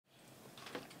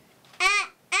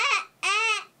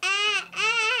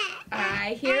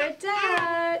I hear a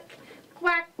duck.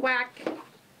 Quack, quack.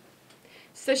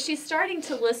 So she's starting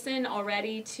to listen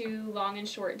already to long and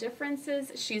short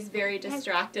differences. She's very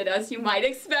distracted, as you might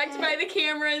expect by the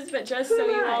cameras, but just so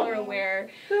you all are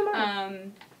aware.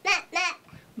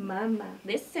 Mama.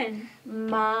 Listen.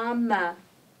 Mama.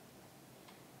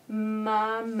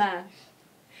 Mama.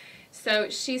 So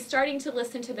she's starting to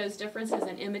listen to those differences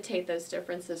and imitate those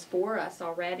differences for us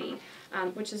already,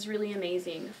 which is really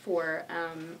amazing for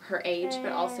her age,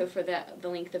 but also for the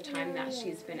length of time that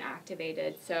she's been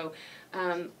activated. So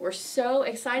we're so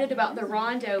excited about the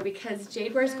Rondo because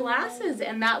Jayde wears glasses,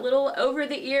 and that little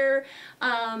over-the-ear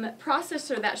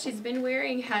processor that she's been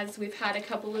wearing we've had a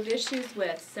couple of issues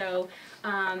with. So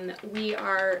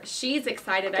she's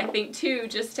excited, I think, too,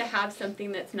 just to have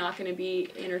something that's not going to be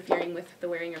interfering with the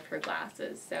wearing of her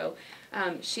glasses. So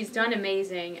she's done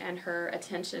amazing, and her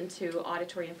attention to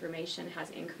auditory information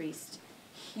has increased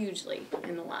hugely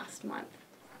in the last month.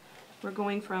 We're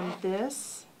going from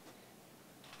this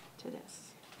to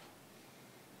this.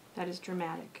 That is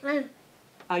dramatic.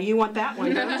 Oh, you want that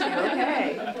one, don't you?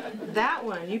 Okay. That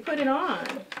one. You put it on.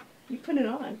 You put it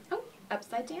on. Oh,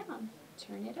 upside down.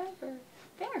 Turn it over.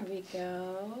 There we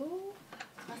go.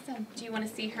 Awesome. Do you want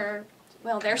to see her?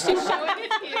 Well, there she's showing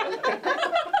it to you.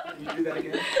 Can you do that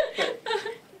again?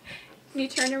 Can you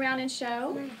turn around and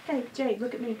show? Hey, Jayde,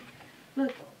 look at me.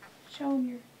 Look. Show them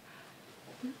your...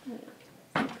 Is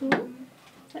that cool?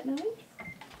 Is that nice?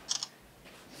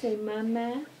 Say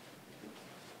mama.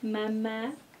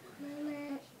 Mama.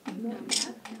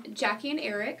 Jackie and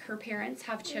Eric, her parents,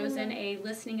 have chosen a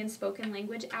listening and spoken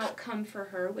language outcome for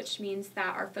her, which means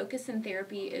that our focus in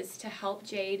therapy is to help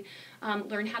Jayde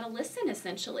learn how to listen,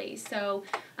 essentially. So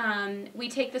we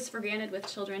take this for granted with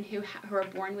children who are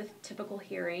born with typical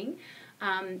hearing.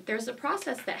 There's a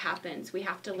process that happens. We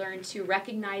have to learn to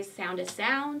recognize sound as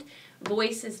sound.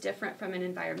 Voice is different from an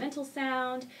environmental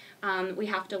sound. We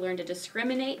have to learn to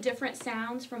discriminate different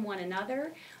sounds from one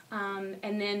another.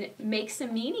 And then make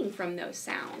some meaning from those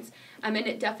sounds. And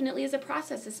it definitely is a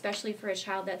process, especially for a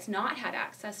child that's not had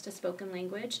access to spoken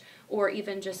language or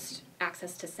even just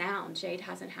access to sound. Jayde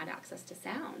hasn't had access to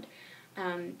sound.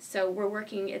 So we're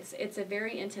working, it's a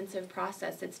very intensive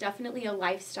process. It's definitely a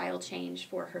lifestyle change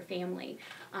for her family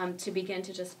to begin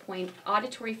to just point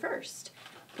auditory first.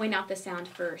 Point out the sound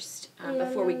first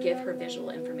before we give her visual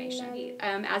information.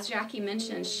 As Jackie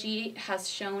mentioned, she has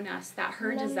shown us that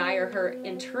her desire, her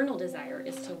internal desire,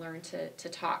 is to learn to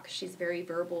talk. She's very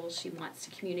verbal. She wants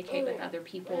to communicate with other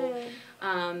people.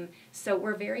 So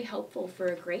we're very hopeful for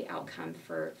a great outcome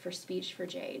for speech for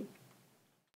Jayde.